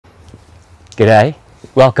G'day,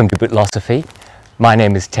 welcome to Bootlosophy. My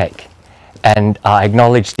name is Teck, and I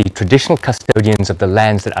acknowledge the traditional custodians of the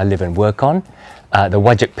lands that I live and work on, the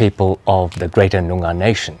Whadjuk people of the Greater Noongar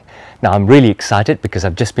Nation. Now I'm really excited because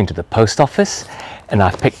I've just been to the post office and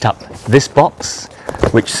I've picked up this box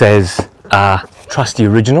which says Trust the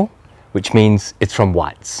Original, which means it's from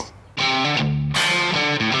Whites.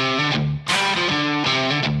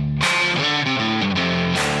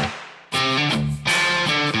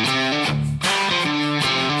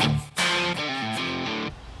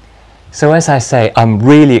 So as I say, I'm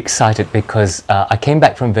really excited because I came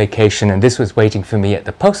back from vacation and this was waiting for me at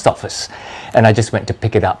the post office, and I just went to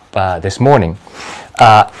pick it up this morning.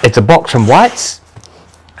 It's a box from Whites.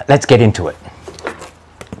 Let's get into it.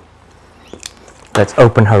 Let's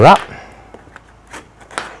open her up.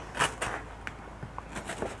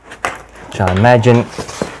 Which I imagine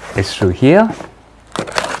is through here.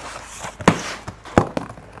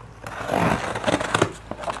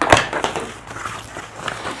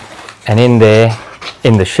 And in there,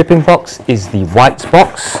 in the shipping box, is the Whites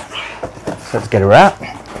box. So let's get her out.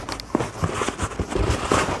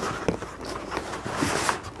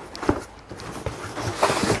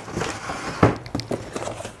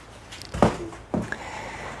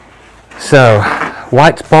 So,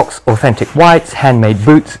 Whites box, authentic Whites, handmade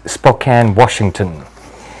boots, Spokane, Washington.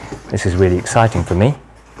 This is really exciting for me.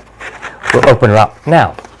 We'll open her up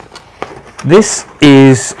now. This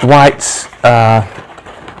is Whites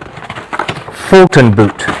Fulton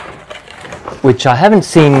boot, which I haven't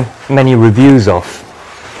seen many reviews of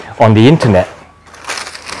on the internet,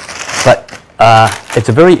 but it's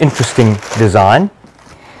a very interesting design.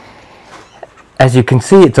 As you can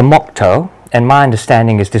see, it's a Moc-Toe, and my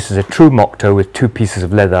understanding is this is a true Moc-Toe with two pieces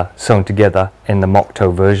of leather sewn together in the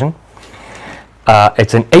Moc-Toe version.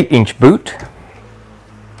 It's an 8-inch boot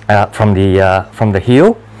from the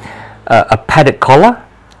heel, a padded collar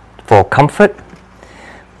for comfort,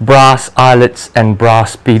 brass eyelets and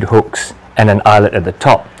brass bead hooks, and an eyelet at the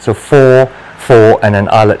top. So four, and an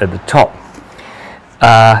eyelet at the top.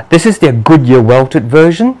 This is their Goodyear Welted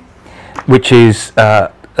version, which is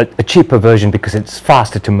a cheaper version because it's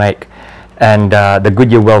faster to make. And the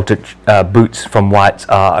Goodyear Welted boots from Whites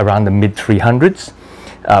are around the mid 300s.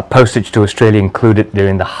 Postage to Australia included, they're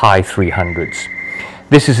in the high 300s.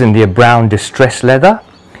 This is in their brown distressed leather,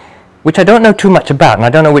 which I don't know too much about, and I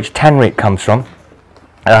don't know which tannery it comes from.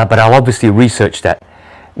 But I'll obviously research that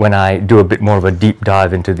when I do a bit more of a deep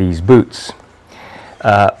dive into these boots.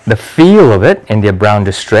 The feel of it in their brown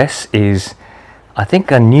distress is, I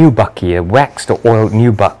think, a nubuck, a waxed or oiled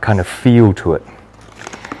nubuck kind of feel to it.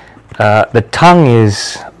 The tongue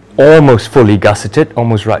is almost fully gusseted,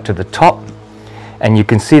 almost right to the top, and you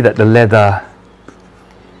can see that the leather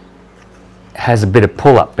has a bit of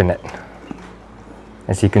pull up in it,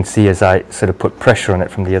 as you can see as I sort of put pressure on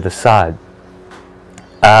it from the other side.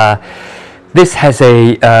 This has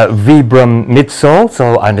a Vibram midsole,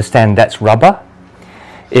 so I understand that's rubber.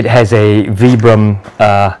 It has a Vibram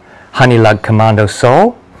Honey Lug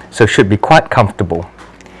sole, so should be quite comfortable.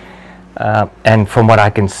 And from what I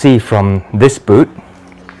can see from this boot,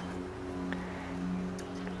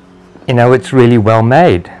 you know, it's really well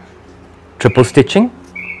made. Triple stitching,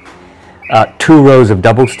 2 rows of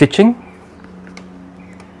double stitching,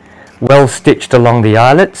 well stitched along the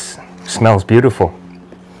eyelets, smells beautiful.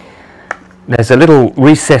 There's a little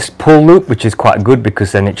recessed pull loop, which is quite good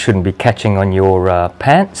because then it shouldn't be catching on your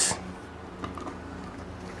pants.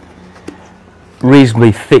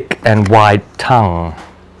 Reasonably thick and wide tongue.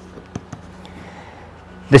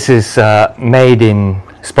 This is made in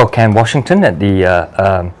Spokane, Washington at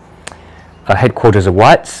the headquarters of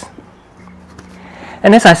Whites.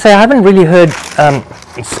 And as I say, I haven't really heard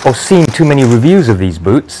or seen too many reviews of these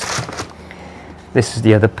boots. This is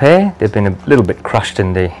the other pair. They've been a little bit crushed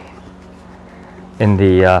in the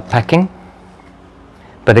packing,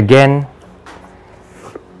 but again,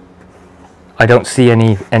 I don't see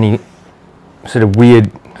any sort of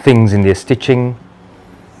weird things in their stitching.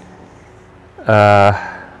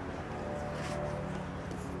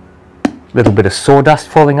 Little bit of sawdust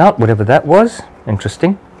falling out, whatever that was.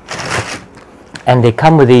 Interesting. And they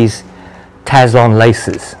come with these Taslon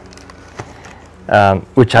laces,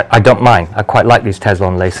 which I don't mind. I quite like these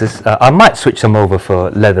Taslon laces. I might switch them over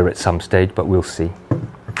for leather at some stage, but we'll see.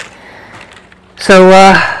 So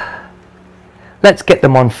let's get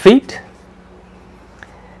them on feet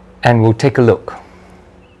and we'll take a look.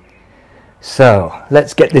 So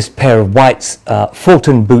let's get this pair of Whites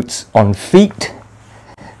Fulton boots on feet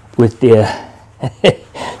with their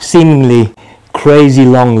seemingly crazy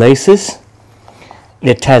long laces.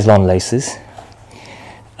 They're Taslon laces.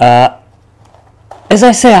 as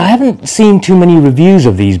I say, I haven't seen too many reviews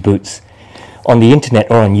of these boots on the internet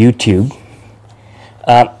or on YouTube,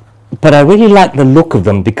 but I really like the look of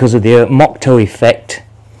them because of their Moc-Toe effect,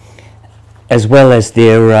 as well as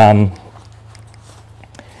their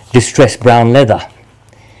distressed brown leather.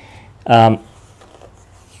 I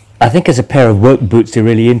think as a pair of work boots they're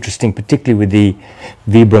really interesting, particularly with the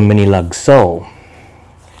Vibram Honey Lug Sole.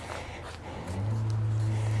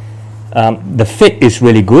 The fit is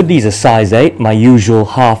really good. These are size 8, my usual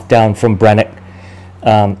half down from Brannock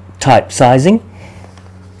type sizing.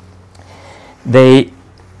 They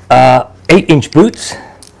are 8-inch boots,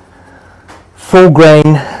 full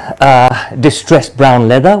grain distressed brown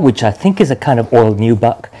leather, which I think is a kind of oiled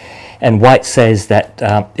nubuck, and White says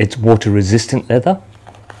that it's water resistant leather.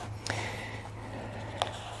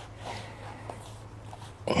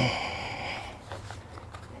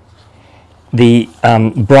 The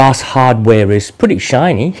brass hardware is pretty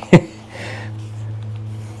shiny,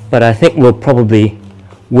 but I think will probably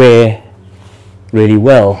wear really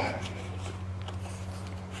well.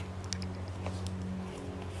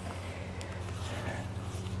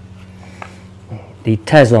 The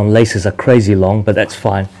Tazlon laces are crazy long, but that's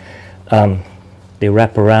fine. They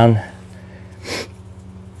wrap around.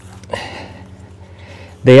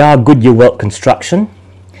 They are Goodyear Welt construction,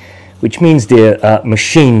 which means they're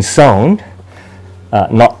machine sewn,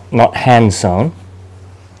 not hand sewn.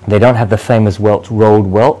 They don't have the famous welt, rolled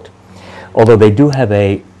welt, although they do have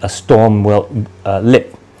a storm welt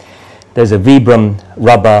lip. There's a Vibram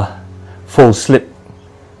rubber full slip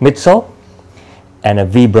midsole and a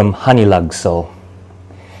Vibram Honey Lug Sole.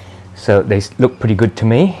 So they look pretty good to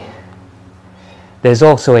me. There's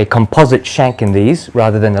also a composite shank in these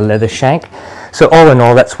rather than a leather shank. So all in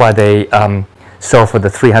all, that's why they sell for the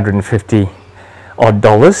 $350 odd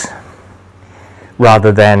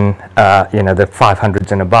rather than you know, the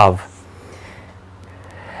 500s and above.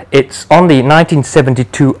 It's on the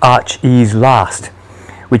 1972 arch ease last,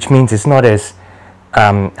 which means it's not as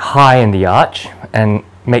high in the arch and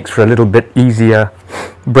makes for a little bit easier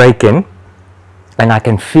break-in. And I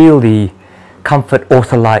can feel the Comfort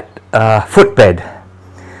Ortholite footbed,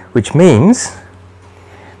 which means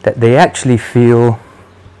that they actually feel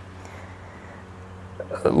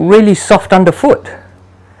really soft underfoot,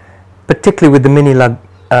 particularly with the mini lug,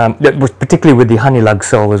 particularly with the Honey Lug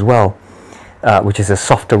Sole as well, which is a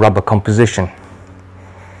softer rubber composition.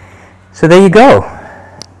 So there you go,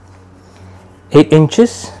 8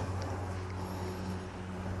 inches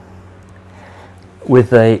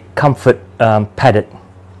with a comfort padded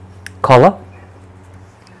collar.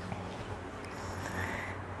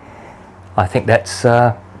 I think that's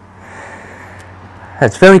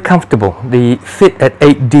very comfortable. The fit at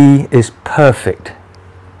 8D is perfect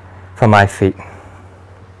for my feet.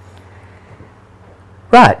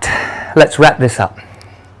 Right, let's wrap this up.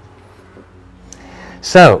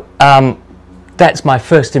 So that's my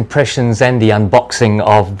first impressions and the unboxing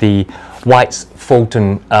of the White's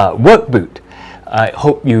Fulton work boot. I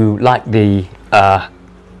hope you like the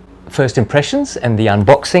first impressions and the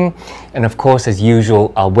unboxing, and of course, as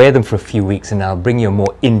usual, I'll wear them for a few weeks and I'll bring you a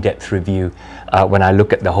more in-depth review when I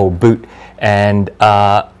look at the whole boot and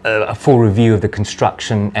a full review of the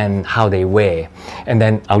construction and how they wear. And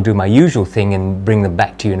then I'll do my usual thing and bring them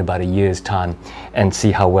back to you in about a year's time and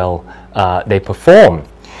see how well they perform.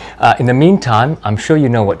 In the meantime, I'm sure you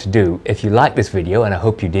know what to do. If you like this video, and I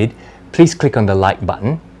hope you did, please click on the like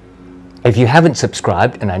button. If you haven't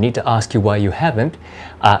subscribed, and I need to ask you why you haven't,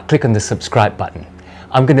 click on the subscribe button.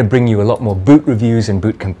 I'm going to bring you a lot more boot reviews and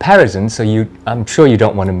boot comparisons, so I'm sure you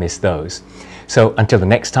don't want to miss those. So until the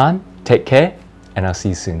next time, take care, and I'll see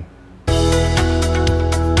you soon.